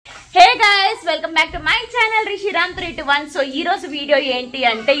Welcome back to my channel Rishiram 321. So ఈ రోజు video ఏంటి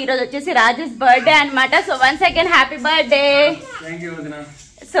అంటే ఈ రోజు వచ్చేసి రాజేష్ బర్త్డే అన్నమాట. So once again happy birthday.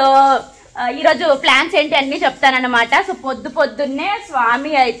 So ఈ రోజు ప్లాన్స్ ఏంటి అన్ని చెప్తానన్నమాట. సో పొద్దున్నే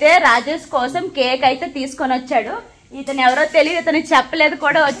స్వామి అయితే రాజేష్ కోసం కేక్ అయితే తీసుకొని వచ్చాడు. ఇతను ఎవరో తెలియదు, ఇతను చెప్పలేదు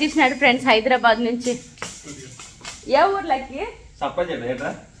కూడా, వచ్చేసినాడు ఫ్రెండ్స్ హైదరాబాద్ నుంచి. ఏ ఊర్లకి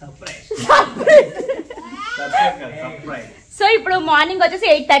సో ఇప్పుడు మార్నింగ్ వచ్చేసి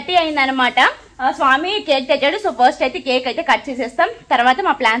 8:30 అయింది అనమాట. స్వామి కేక్ తెచ్చాడు. సో ఫస్ట్ అయితే కేక్ అయితే కట్ చేసేస్తాం, తర్వాత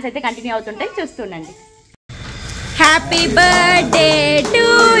మా ప్లాన్స్ అయితే కంటిన్యూ అవుతుంటాయి, చూస్తుండండి. Happy birthday to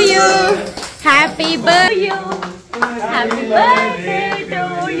you, happy birthday, happy birthday to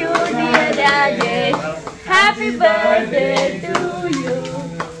you dear Rajesh, happy birthday to you.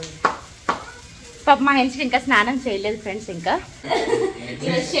 పాప మా హెన్స్కి ఇంకా స్నానం చేయలేదు ఫ్రెండ్స్. ఇంకా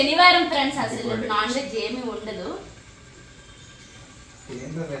శనివారం ఫ్రెండ్స్, అసలు నాన్ వెజ్ ఏమీ ఉండదు.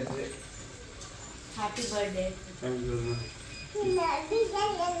 Happy birthday.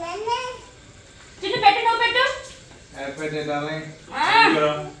 చిన్న పెట్టు, నువ్వు పెట్టు. Happy birthday darling.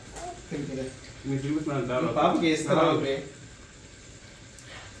 మీరు చూపిస్తున్నారు డార్లింగ్. పాపకి ఇస్తారా? ఓకే.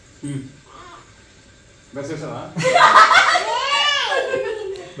 బస్సేసావా?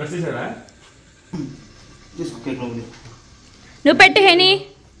 బస్సేసావా? తీసుకో కేక్ లోపలి. నువ్వు పెట్టు హెనీ.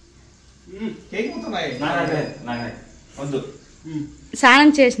 కేక్ మొత్తం నాయ్ వద్దు. స్నానం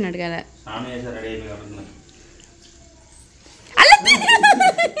చేసినాడు కదా.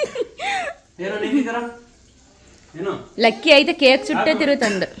 లక్కీ అయితే కేక్ చుట్టే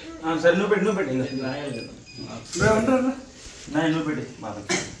తిరుగుతుండు.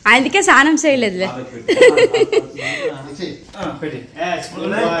 అందుకే స్నానం చేయలేదు.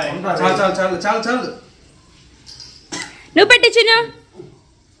 నువ్వు పెట్టి చిన్న.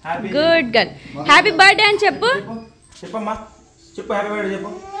 Good girl. హ్యాపీ బర్త్డే అని చెప్పు. చెప్పమ్మా, చెప్పు హ్యాపీ బర్త్డే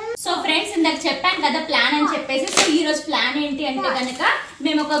చెప్పు. సో ఫ్రెండ్స్, ఇందాక చెప్పాను కదా ప్లాన్ అని చెప్పేసి. సో ఈ రోజు ప్లాన్ ఏంటి అంటే కనుక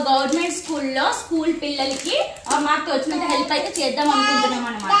మేము ఒక గవర్నమెంట్ స్కూల్లో స్కూల్ పిల్లలకి మాకు వచ్చినంత హెల్ప్ అయితే చేద్దాం అనుకుంటున్నాం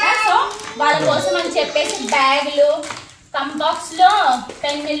అనమాట. సో వాళ్ళ కోసం అని చెప్పేసి బ్యాగులు, కంబాక్స్ లో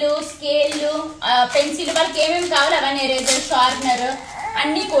పెన్నులు, స్కేళ్ళు, పెన్సిల్, వాళ్ళకి ఏమేమి కావాలి అవన్నీ, ఎరేజర్, షార్ప్నర్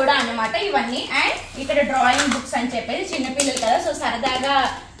అన్ని కూడా అన్నమాట ఇవన్నీ. అండ్ ఇక్కడ డ్రాయింగ్ బుక్స్ అని చెప్పేసి చిన్నపిల్లలు కదా, సో సరదాగా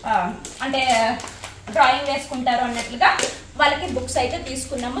అంటే డ్రాయింగ్ వేసుకుంటారు అన్నట్లుగా వాళ్ళకి బుక్స్ అయితే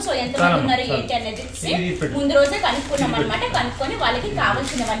తీసుకున్నాము. సో ఎంతమంది ఉన్నారు ఏంటి అనేది ముందు రోజే కనుక్కున్నాం అనమాట. కనుక్కొని వాళ్ళకి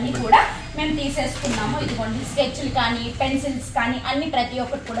కావాల్సినవన్నీ కూడా మేము తీసేసుకున్నాము. ఇదిగోండి స్కెచ్లు కానీ, పెన్సిల్స్ కానీ అన్ని ప్రతి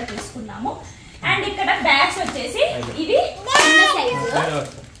ఒక్కటి కూడా తీసుకున్నాము. అండ్ ఇక్కడ బ్యాగ్స్ వచ్చేసి ఇవి చిన్న సైజు.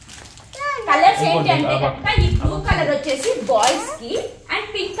 కలర్స్ ఏంటి అంటే కనుక ఈ బ్లూ కలర్ వచ్చేసి బాయ్స్ కి అండ్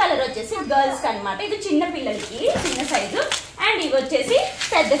పింక్ కలర్ వచ్చేసి గర్ల్స్ కి అనమాట. ఇది చిన్న పిల్లలకి చిన్న సైజు అండ్ ఇవి వచ్చేసి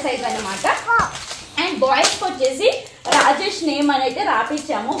పెద్ద సైజు అనమాట. అండ్ బాయ్స్ కి వచ్చేసి రాజేష్ నేమ్ అని అయితే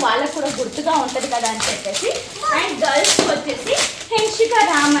రాపించాము, వాళ్ళకు కూడా గుర్తుగా ఉంటది కదా అని చెప్పేసి. అండ్ గర్ల్స్ కి వచ్చేసి హెన్షిక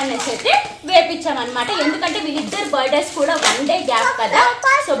రామ్ అనేసి అయితే వేపించాం అనమాట. ఎందుకంటే వీళ్ళిద్దరు బర్త్డేస్ కూడా 1 డే గ్యాప్ కదా.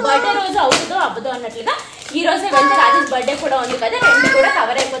 సో బర్త్డే రోజు అవుతుందో అవ్వదో అన్నట్లుగా ఈ రోజే వెళ్తే రాజేష్ బర్త్డే కూడా ఉంది కదా, 2 కూడా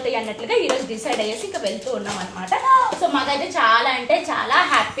కవర్ అయిపోతాయి అన్నట్లుగా ఈ రోజు డిసైడ్ అయ్యేసి ఇంకా వెళ్తూ ఉన్నాం అనమాట. సో మాకైతే చాలా అంటే చాలా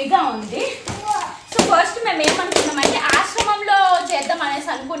హ్యాపీగా ఉంది. సో ఫస్ట్ మేము ఏమనుకున్నామంటే ఆశ్రమంలో చేద్దాం అనేసి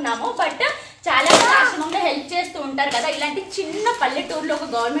అనుకున్నాము. బట్ చాలా మంది ఆశ్రమంలో హెల్ప్ చేస్తూ ఉంటారు కదా, ఇలాంటి చిన్న పల్లెటూరులో ఒక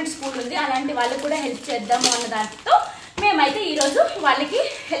గవర్నమెంట్ స్కూల్ ఉంది, అలాంటి వాళ్ళకి కూడా హెల్ప్ చేద్దాము అన్న దాంతో మేమైతే ఈరోజు వాళ్ళకి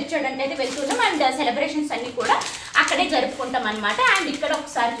హెల్ప్ చేయడానికి అయితే వెళ్తున్నాం. అండ్ సెలబ్రేషన్స్ అన్ని కూడా అక్కడే జరుపుకుంటాం అనమాట. అండ్ ఇక్కడ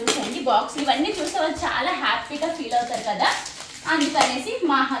ఒకసారి చూసండి బాక్స్, ఇవన్నీ చూస్తే వాళ్ళు చాలా హ్యాపీగా ఫీల్ అవుతారు కదా, అందుకనేసి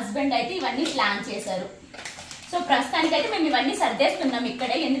మా హస్బెండ్ అయితే ఇవన్నీ ప్లాన్ చేశారు. సో ప్రస్తుతానికి అయితే మేము ఇవన్నీ సర్దేస్తున్నాం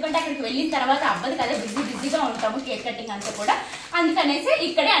ఇక్కడే, ఎందుకంటే అక్కడికి వెళ్ళిన తర్వాత అవ్వదు కదా, బిజీగా ఉంటాము కేక్ కటింగ్ అంతా కూడా. అందుకనేసి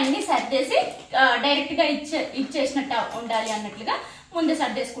ఇక్కడే అన్ని సర్దేసి డైరెక్ట్ గా ఇచ్చేసినట్టు ఉండాలి అన్నట్లుగా ముందే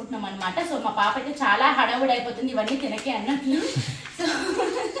సర్దేసుకుంటున్నాం అనమాట. సో మా పాప అయితే చాలా హడావుడి అయిపోతుంది ఇవన్నీ తినకే అన్నట్లు. సో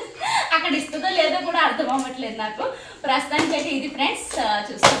అక్కడ ఇస్తుందో లేదో కూడా అర్థం అవ్వట్లేదు నాకు. ప్రస్తుతానికి అయితే ఇది ఫ్రెండ్స్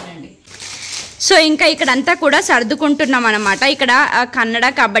చూస్తానండి. సో ఇంకా ఇక్కడంతా కూడా సర్దుకుంటున్నాం అనమాట. ఇక్కడ కన్నడ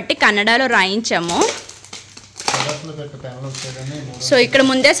కాబట్టి కన్నడలో రాయించాము. సో ఇక్కడ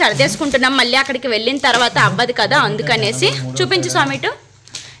ముందే సర్దేసుకుంటున్నాం, మళ్ళీ అక్కడికి వెళ్ళిన తర్వాత అవ్వదు కదా, అందుకనేసి. చూపించు స్వామిటు.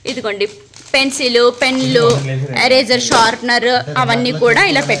 ఇదిగోండి పెన్సిల్, పెన్లు, ఎరేజర్, షార్ప్నర్ అవన్నీ కూడా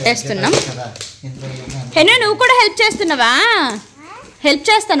ఇలా పెట్టేస్తున్నాం. హెను నువ్వు కూడా హెల్ప్ చేస్తున్నావా? హెల్ప్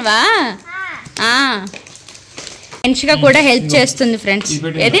చేస్తానువా? హెన్షిక కూడా హెల్ప్ చేస్తుంది ఫ్రెండ్స్.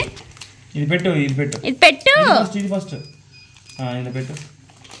 ఏది ఇది పెట్టు, ఇది పెట్టు, ఇది పెట్టు, ఇది ఫస్ట్ ఇలా పెట్టు,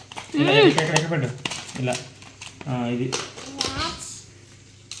 ఇక్కడ పెట్టు ఇలా. ఇది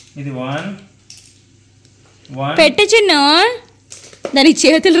ఇది 1 పెట్టు చిన్న. దానికి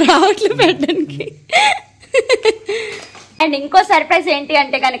చేతులు రావట్లేదు పెట్టడానికి. అండ్ ఇంకో సర్ప్రైజ్ ఏంటి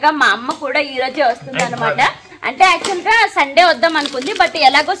అంటే కనుక మా అమ్మ కూడా ఈ రోజే వస్తుంది అనమాట. అంటే యాక్చువల్ గా సండే వద్దాం అనుకుంది, బట్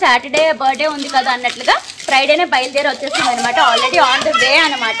ఎలాగో సాటర్డే బర్త్డే ఉంది కదా అన్నట్లుగా ఫ్రైడేనే బయలుదేరి వచ్చేస్తుంది అనమాట. ఆల్రెడీ ఆన్ ద వే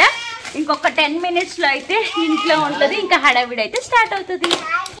అనమాట. ఇంకొక 10 minutes లో అయితే ఇంట్లో ఉంటుంది. ఇంకా హడావిడి అయితే స్టార్ట్ అవుతుంది.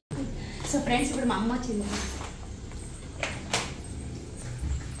 సో ఫ్రెండ్స్ ఇప్పుడు మా అమ్మ వచ్చింది.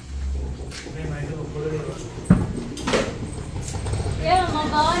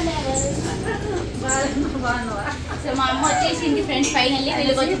 సో మా అమ్మ వచ్చేసింది ఫ్రెండ్స్ ఫైనల్లీ.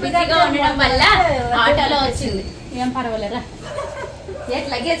 వీళ్ళు కొంచెం బిజీగా ఉండడం వల్ల ఆటోలో వచ్చింది. ఏం పర్వాలేరా,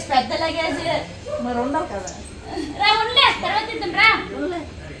 లగేజ్ పెద్ద లగేజ్ మరి ఉండవు కదా. రా ఉండలే, తర్వాత ఇద్దాం రా.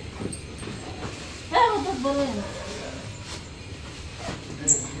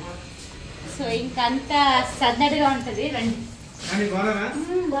 సో ఇంకంతా సన్నడిగా ఉంటది. రండి.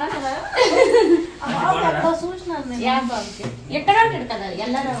 ఎక్కడ ఉంటాడు కదా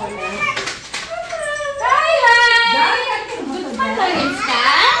ఎల్లరా. Hi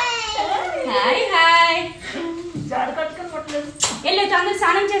hi. వెళ్ళు అందరూ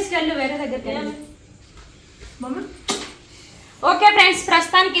స్నానం చేసుకెళ్ళు వేరే దగ్గరికి. ఓకే ఫ్రెండ్స్,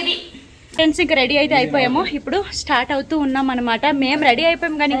 ప్రస్తుతానికి ఇది ఫ్రెండ్స్ ఇంకా రెడీ అయితే అయిపోయాము. ఇప్పుడు స్టార్ట్ అవుతూ ఉన్నాం అనమాట. మేము రెడీ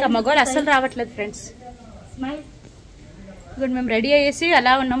అయిపోయాం కానీ ఇంకా మగవాళ్ళు అస్సలు రావట్లేదు ఫ్రెండ్స్. ఇప్పుడు మేము రెడీ అయ్యేసి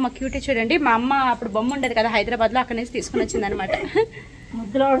అలా ఉన్నాం. మా క్యూటీ చూడండి. మా అమ్మ అప్పుడు బొమ్మ ఉండేది కదా హైదరాబాద్ లో, అక్కడి నుంచి తీసుకుని వచ్చింది అనమాట.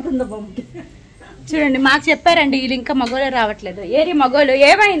 ముద్దులో ఆడుతుంది బొమ్మ. చూడండి మాకు చెప్పారండి వీళ్ళు ఇంకా మగవాళ్ళు రావట్లేదు. ఏరి మగవాళ్ళు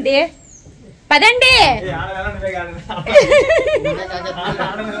ఏమైంది? పదండి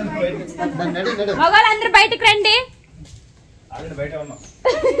మగవాళ్ళు అందరూ బయటకు రండి.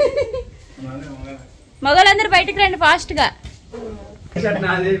 మగవాళ్ళందరూ బయటకు రండి ఫాస్ట్ గా.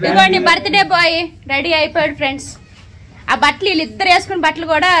 ఇదిగోండి బర్త్డే బాయ్ రెడీ అయిపోయాడు ఫ్రెండ్స్. ఆ బట్టలు వీళ్ళిద్దరు వేసుకున్న బట్టలు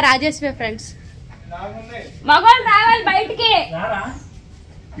కూడా రాజేశ్వే ఫ్రెండ్స్. మగవాళ్ళు రావాలి బయటికి.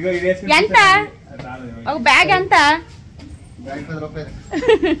 ఎంత ఒక బ్యాగ్ ఎంత?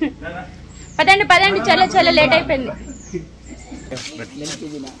 పదండి పదండి, చల్ల చల్ల లేట్ అయిపోయింది.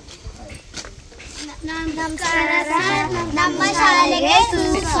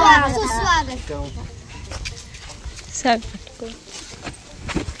 సార్ పట్టుకో,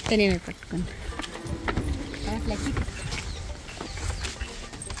 నేనే పట్టుకోండి.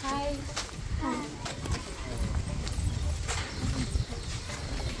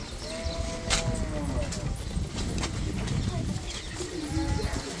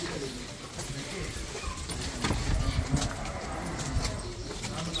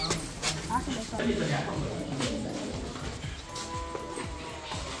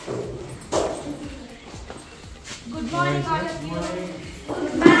 Good morning all of you. Good morning.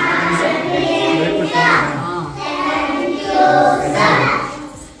 Thank you,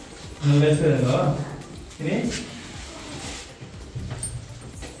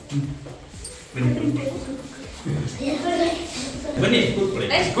 sir.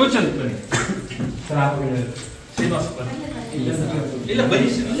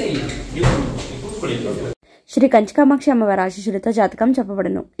 Shri Kanchi Kamakshi అమ్మవారి ఆశీస్సులతో జాతకం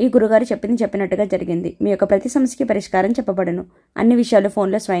చెప్పబడును. ఈ గురుగారు చెప్పింది చెప్పినట్టుగా జరిగింది. మీ యొక్క ప్రతి సమస్యకి పరిష్కారం చెప్పబడును. అన్ని విషయాలు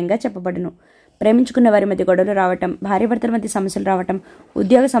ఫోన్లో స్వయంగా చెప్పబడును. ప్రేమించుకున్న వారి మధ్య గొడవలు రావటం, భార్యాభర్తల మధ్య సమస్యలు రావటం,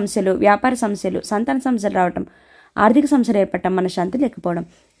 ఉద్యోగ సమస్యలు, వ్యాపార సమస్యలు, సంతాన సమస్యలు రావటం, ఆర్థిక సమస్యలు ఏర్పడటం, మనశ్శాంతి లేకపోవడం.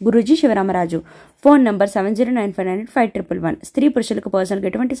 గురూజీ శివరామరాజు. Phone number 7095985111. స్త్రీ పురుషులకు పర్సనల్గా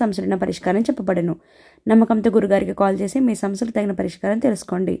ఎటువంటి సమస్యలున్న పరిష్కారం చెప్పబడును. నమ్మకంతో గురుగారికి కాల్ చేసి మీ సమస్యలు తగిన పరిష్కారం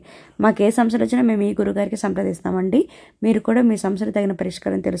తెలుసుకోండి. మాకు ఏ సమస్యలు వచ్చినా మేము ఈ గురుగారికి సంప్రదిస్తామండి. మీరు కూడా మీ సమస్యలు తగిన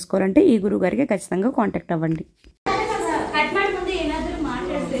పరిష్కారం తెలుసుకోవాలంటే ఈ గురుగారికి ఖచ్చితంగా కాంటాక్ట్ అవ్వండి.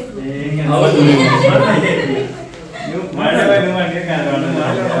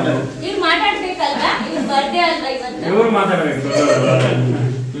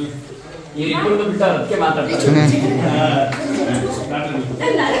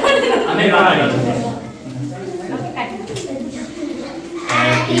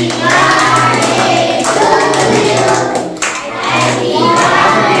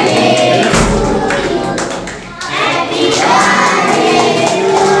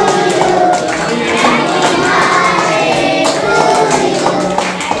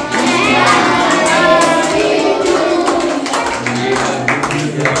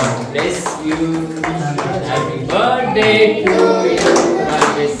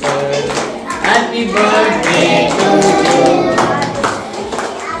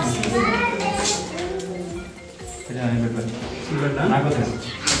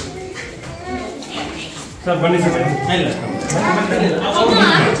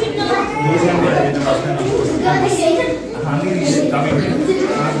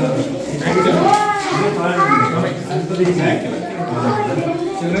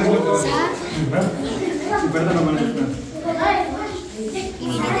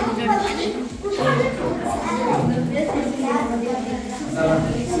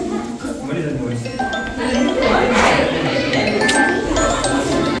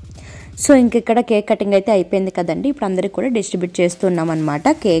 సో ఇంక ఇక్కడ కేక్ కటింగ్ అయితే అయిపోయింది కదండి. ఇప్పుడు అందరికి కూడా డిస్ట్రిబ్యూట్ చేస్తున్నాం అనమాట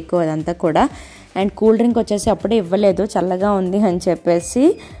కేక్ అదంతా కూడా. అండ్ కూల్ డ్రింక్ వచ్చేసి అప్పుడే ఇవ్వలేదు, చల్లగా ఉంది అని చెప్పేసి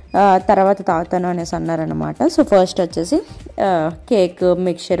తర్వాత తాగుతాను అనేసి అన్నారనమాట. సో ఫస్ట్ వచ్చేసి కేక్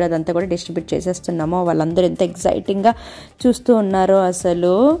మిక్చర్ అదంతా కూడా డిస్ట్రిబ్యూట్ చేసేస్తున్నాము. వాళ్ళందరూ ఎంత ఎక్సైటింగ్గా చూస్తూ ఉన్నారో,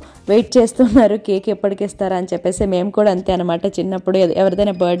 అసలు వెయిట్ చేస్తున్నారు కేక్ ఎప్పటికి ఇస్తారా అని చెప్పేసి. మేము కూడా అంతే అనమాట, చిన్నప్పుడు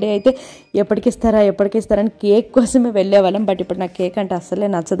ఎవరిదైనా బర్త్డే అయితే ఎప్పటికిస్తారా అని కేక్ కోసమే వెళ్ళేవాళ్ళం. బట్ ఇప్పుడు నాకు కేక్ అంటే అస్సలే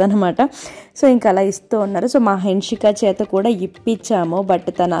నచ్చదనమాట. సో ఇంకా అలా ఇస్తూ ఉన్నారు. సో మా హెన్షిక చేత కూడా ఇప్పించాము, బట్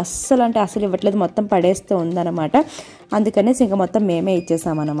తను అస్సలు అంటే అసలు ఇవ్వట్లేదు, మొత్తం పడేస్తూ ఉందన్నమాట. అందుకనేసి ఇంకా మొత్తం మేమే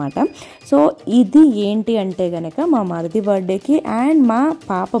ఇచ్చేసామన్నమాట. సో ఇది ఏంటి అంటే కనుక మా మరిది బర్త్డేకి అండ్ మా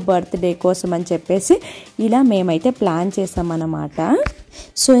పాప బర్త్డే కోసం అని చెప్పేసి ఇలా మేమైతే ప్లాన్ చేసామన్నమాట.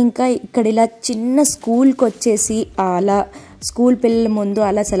 సో ఇంకా ఇక్కడ ఇలా చిన్న స్కూల్కి వచ్చేసి అలా స్కూల్ పిల్లల ముందు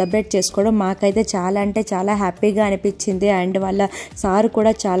అలా సెలబ్రేట్ చేసుకోవడం మాకైతే చాలా అంటే చాలా హ్యాపీగా అనిపించింది. అండ్ వాళ్ళ సార్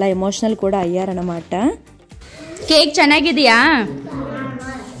కూడా చాలా ఎమోషనల్ కూడా అయ్యారనమాట. కేక్ ಚೆನ್ನಾಗಿದೆಯಾ?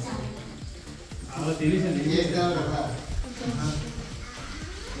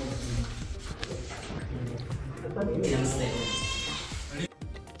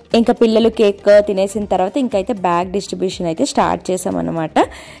 ఇంకా పిల్లలు కేక్ తినేసిన తర్వాత ఇంకైతే బ్యాగ్ డిస్ట్రిబ్యూషన్ అయితే స్టార్ట్ చేసామన్నమాట.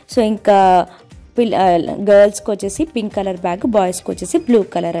 సో ఇంకా గర్ల్స్కి వచ్చేసి పింక్ కలర్ బ్యాగ్, బాయ్స్కి వచ్చేసి బ్లూ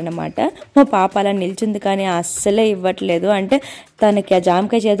కలర్ అనమాట. మా పాప అలా నిల్చుంది కానీ అస్సలే ఇవ్వట్లేదు. అంటే తనకి ఆ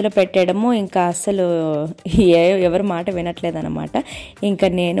జామకాయ చేతిలో పెట్టేయడము ఇంకా అస్సలు ఎవరు మాట వినట్లేదు అనమాట. ఇంకా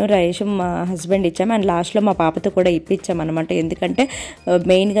నేను రైషు మా హస్బెండ్ ఇచ్చాము అండ్ లాస్ట్లో మా పాపతో కూడా ఇప్పించామన్నమాట. ఎందుకంటే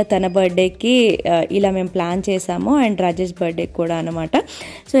మెయిన్గా తన బర్త్డేకి ఇలా మేము ప్లాన్ చేసాము అండ్ రాజేష్ బర్త్డేకి కూడా అనమాట.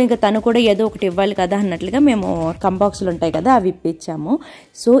 సో ఇంకా తను కూడా ఏదో ఒకటి ఇవ్వాలి కదా అన్నట్లుగా మేము కంబాక్స్లు ఉంటాయి కదా అవి ఇప్పించాము.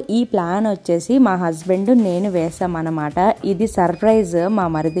 సో ఈ ప్లాన్ వచ్చేసి మా హస్బెండ్ నేను వేసామన్నమాట. ఇది సర్ప్రైజ్ మా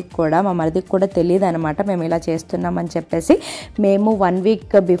మరిదికి కూడా తెలియదు అనమాట మేము ఇలా చేస్తున్నామని చెప్పేసి. మేము 1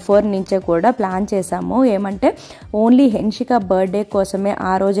 వీక్ బిఫోర్ నుంచే కూడా ప్లాన్ చేసాము. ఏమంటే ఓన్లీ హెన్షిక బర్త్డే కోసమే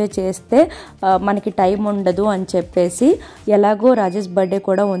ఆ రోజే చేస్తే మనకి టైం ఉండదు అని చెప్పేసి, ఎలాగో రాజేష్ బర్త్డే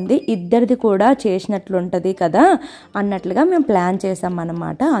కూడా ఉంది, ఇద్దరిది కూడా చేసినట్లు ఉంటుంది కదా అన్నట్లుగా మేము ప్లాన్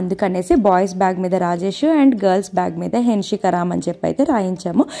చేసామన్నమాట. అందుకనేసి బాయ్స్ బ్యాగ్ మీద రాజేష్ అండ్ గర్ల్స్ బ్యాగ్ మీద హెన్షిక రామ్ అని చెప్పి అయితే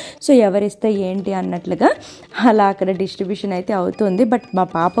రాయించాము. సో ఎవరిస్తే ఏంటి అన్నట్లుగా అలా అక్కడ డిస్ట్రిబ్యూషన్ అయితే అవుతుంది. బట్ మా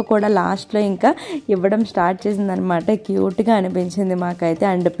పాప కూడా లాస్ట్లో ఇంకా ఇవ్వడం స్టార్ట్ చేసిందనమాట. క్యూట్గా అనిపించింది మాకైతే.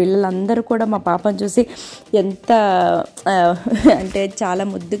 అండ్ పిల్లలందరూ కూడా మా పాపను చూసి ఎంత అంటే చాలా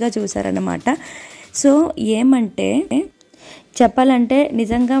ముద్దుగా చూసారనమాట. సో ఏమంటే చెప్పాలంటే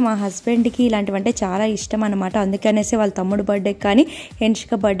నిజంగా మా హస్బెండ్కి ఇలాంటివంటే చాలా ఇష్టం అనమాట. అందుకనేసి వాళ్ళ తమ్ముడు బర్త్డే కానీ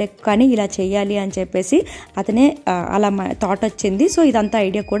హెన్షిక బర్త్డే కానీ ఇలా చేయాలి అని చెప్పేసి అతనే అలా థాట్ వచ్చింది. సో ఇదంతా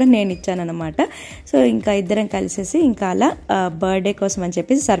ఐడియా కూడా నేను ఇచ్చానమాట. సో ఇంకా ఇద్దరం కలిసేసి ఇంకా అలా బర్త్డే కోసం అని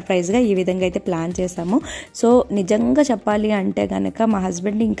చెప్పేసి సర్ప్రైజ్గా ఈ విధంగా అయితే ప్లాన్ చేసాము. సో నిజంగా చెప్పాలి అంటే కనుక మా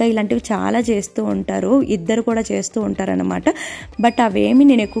హస్బెండ్ ఇంకా ఇలాంటివి చాలా చేస్తూ ఉంటారు, ఇద్దరు కూడా చేస్తూ ఉంటారనమాట. బట్ అవేమి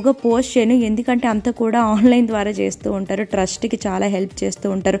నేను ఎక్కువగా పోస్ట్ చేయను, ఎందుకంటే అంతా కూడా ఆన్లైన్ ద్వారా చేస్తూ ఉంటారు. ట్రస్ట్కి చాలా హెల్ప్ చేస్తూ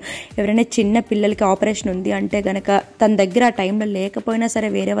ఉంటారు. ఎవరైనా చిన్న పిల్లలకి ఆపరేషన్ ఉంది అంటే కనుక తన దగ్గర ఆ టైంలో లేకపోయినా సరే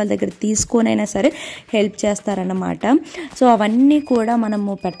వేరే వాళ్ళ దగ్గర తీసుకొనైనా సరే హెల్ప్ చేస్తారన్నమాట. సో అవన్నీ కూడా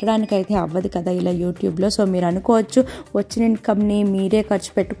మనము పెట్టడానికి అయితే అవ్వదు కదా ఇలా యూట్యూబ్లో. సో మీరు అనుకోవచ్చు వచ్చిన ఇన్కమ్ని మీరే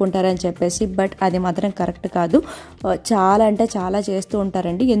ఖర్చు పెట్టుకుంటారని చెప్పేసి, బట్ అది మాత్రం కరెక్ట్ కాదు. చాలా అంటే చాలా చేస్తూ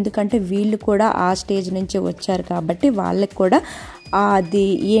ఉంటారండి, ఎందుకంటే వీళ్ళు కూడా ఆ స్టేజ్ నుంచి వచ్చారు కాబట్టి వాళ్ళకి కూడా అది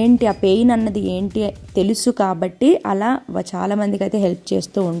ఏంటి ఆ పెయిన్ అన్నది ఏంటి తెలుసు కాబట్టి అలా చాలామందికి అయితే హెల్ప్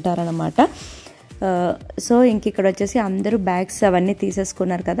చేస్తూ ఉంటారనమాట. సో ఇంక ఇక్కడ వచ్చేసి అందరూ బ్యాగ్స్ అవన్నీ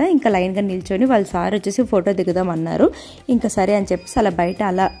తీసేసుకున్నారు కదా, ఇంకా లైన్గా నిల్చొని వాళ్ళ సార్ వచ్చేసి ఫోటో దిగుదాం అన్నారు. ఇంకా సరే అని చెప్పేసి అలా బయట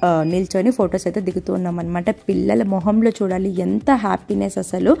అలా నిల్చొని ఫొటోస్ అయితే దిగుతూ ఉన్నాం అనమాట. పిల్లల మొహంలో చూడాలి ఎంత హ్యాపీనెస్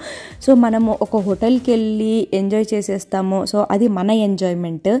అసలు. సో మనము ఒక హోటల్కి వెళ్ళి ఎంజాయ్ చేసేస్తాము, సో అది మన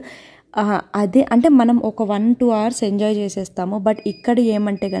ఎంజాయ్మెంట్. అదే అంటే మనం ఒక 1-2 hours ఎంజాయ్ చేసేస్తాము. బట్ ఇక్కడ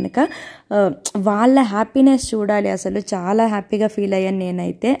ఏమంటే కనుక వాళ్ళ హ్యాపీనెస్ చూడాలి, అసలు చాలా హ్యాపీగా ఫీల్ అయ్యాను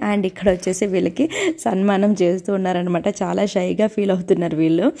నేనైతే. అండ్ ఇక్కడ వచ్చేసి వీళ్ళకి సన్మానం చేస్తూ ఉన్నారనమాట. చాలా షైగా ఫీల్ అవుతున్నారు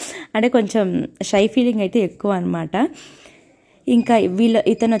వీళ్ళు, అంటే కొంచెం షై ఫీలింగ్ అయితే ఎక్కువ అనమాట. ఇంకా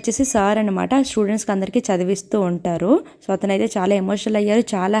ఇతను వచ్చేసి సార్ అనమాట, స్టూడెంట్స్కి అందరికీ చదివిస్తూ ఉంటారు. సో అతనైతే చాలా ఎమోషనల్ అయ్యారు,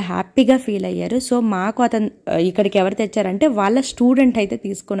 చాలా హ్యాపీగా ఫీల్ అయ్యారు. సో మాకు అతను ఇక్కడికి ఎవరు తెచ్చారంటే వాళ్ళ స్టూడెంట్ అయితే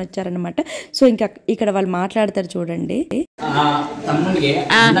తీసుకొని వచ్చారనమాట. సో ఇంకా ఇక్కడ వాళ్ళు మాట్లాడతారు చూడండి.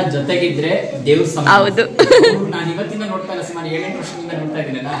 ಜೊತೆಗಿದ್ರೆ ದೇವ್ರ ಹೌದು ನಾನು ಇವತ್ತಿಂದ ನೋಡ್ತಾ ಇಲ್ಲ, ಸುಮಾರು 7-8 ವರ್ಷದಿಂದ ನೋಡ್ತಾ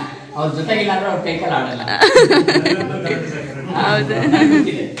ಇದ್ದೀನಲ್ಲ, ಅವ್ರ ಜೊತೆಗಿಲ್ಲ ಅಂದ್ರೆ ಅವ್ರ ಕೈ ಕಾಲು ಆಡಲ್ಲ. ಹೌದು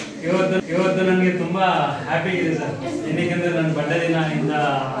ಇವತ್ತು ನನಗೆ ತುಂಬಾ ಹ್ಯಾಪಿ ಇದೆ ಸರ್. ಏನಕ್ಕೆ ನನ್ನ ಬರ್ಡೇ ದಿನ ಇಂದ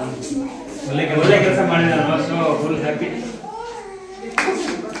ಒಳ್ಳೆ ಕೆಲಸ ಮಾಡಿದ್ದಾರೆ. So full happy.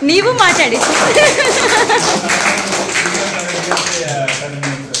 ನೀವು ಮಾತಾಡಿ.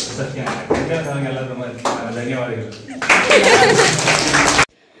 ధన్యవాదాలు.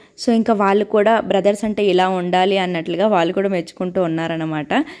 సో ఇంకా వాళ్ళు కూడా బ్రదర్స్ అంటే ఇలా ఉండాలి అన్నట్లుగా వాళ్ళు కూడా మెచ్చుకుంటూ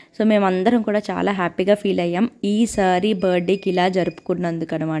ఉన్నారనమాట. సో మేమందరం కూడా చాలా హ్యాపీగా ఫీల్ అయ్యాం ఈసారి బర్త్డేకి ఇలా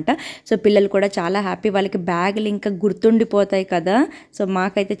జరుపుకున్నందుకు అనమాట. సో పిల్లలు కూడా చాలా హ్యాపీ. వాళ్ళకి బ్యాగులు ఇంకా గుర్తుండిపోతాయి కదా. సో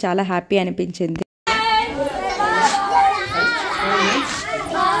మాకైతే చాలా హ్యాపీ అనిపించింది.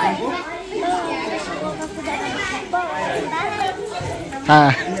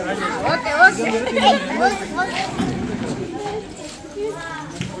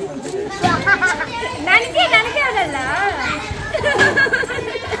 ನನಗೆ ಆಗಲ್ಲ.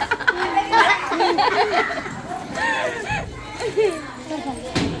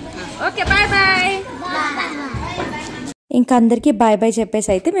 Okay bye bye. ఇంకా అందరికీ బాయ్ బాయ్ చెప్పేసి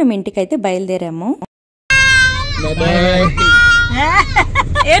అయితే మేము ఇంటికైతే బయలుదేరాము.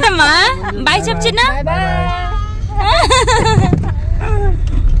 ఏదమ్మా బాయ్ చెప్పు చిన్న.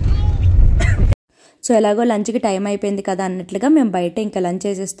 సో ఎలాగో లంచ్కి టైం అయిపోయింది కదా అన్నట్లుగా మేము బయట ఇంకా లంచ్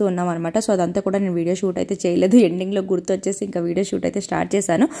చేసేస్తూ ఉన్నాం అనమాట. సో అదంతా కూడా నేను వీడియో షూట్ అయితే చేయలేదు. ఎండింగ్లో గుర్తు వచ్చేసి ఇంకా వీడియో షూట్ అయితే స్టార్ట్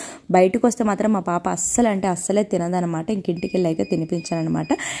చేశాను. బయటకు వస్తే మాత్రం మా పాప అస్సలే తినదనమాట. ఇంక ఇంటికి వెళ్ళి అయితే తినిపించాను అనమాట.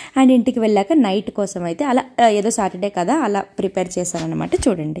 అండ్ ఇంటికి వెళ్ళాక నైట్ కోసం అయితే అలా ఏదో సాటర్డే కదా అలా ప్రిపేర్ చేశాను అనమాట.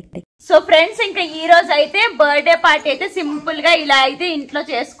 చూడండి. సో ఫ్రెండ్స్ ఇంకా ఈ రోజు అయితే బర్త్డే పార్టీ అయితే సింపుల్ గా ఇలా అయితే ఇంట్లో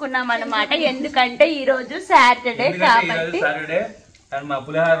చేసుకున్నాం అనమాట. ఎందుకంటే ఈ రోజు సాటర్డే కాబట్టి.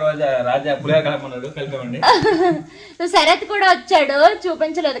 శరత్ కూడా వచ్చాడు,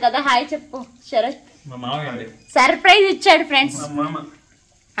 చూపించలేదు కదా. హాయ్ చెప్పు శరత్. సర్ప్రైజ్ ఇచ్చాడు ఫ్రెండ్స్.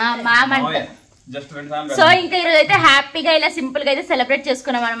 మామ. సో ఇంకా ఈరోజు అయితే హ్యాపీగా ఇలా సింపుల్ గా అయితే సెలబ్రేట్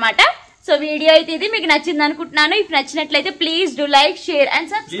చేసుకున్నాం అనమాట. సో వీడియో అయితే ఇది మీకు నచ్చింది అనుకుంటున్నాను. ఇఫ్ నచ్చినట్లయితే please do like, share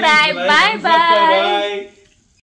and subscribe. Bye bye.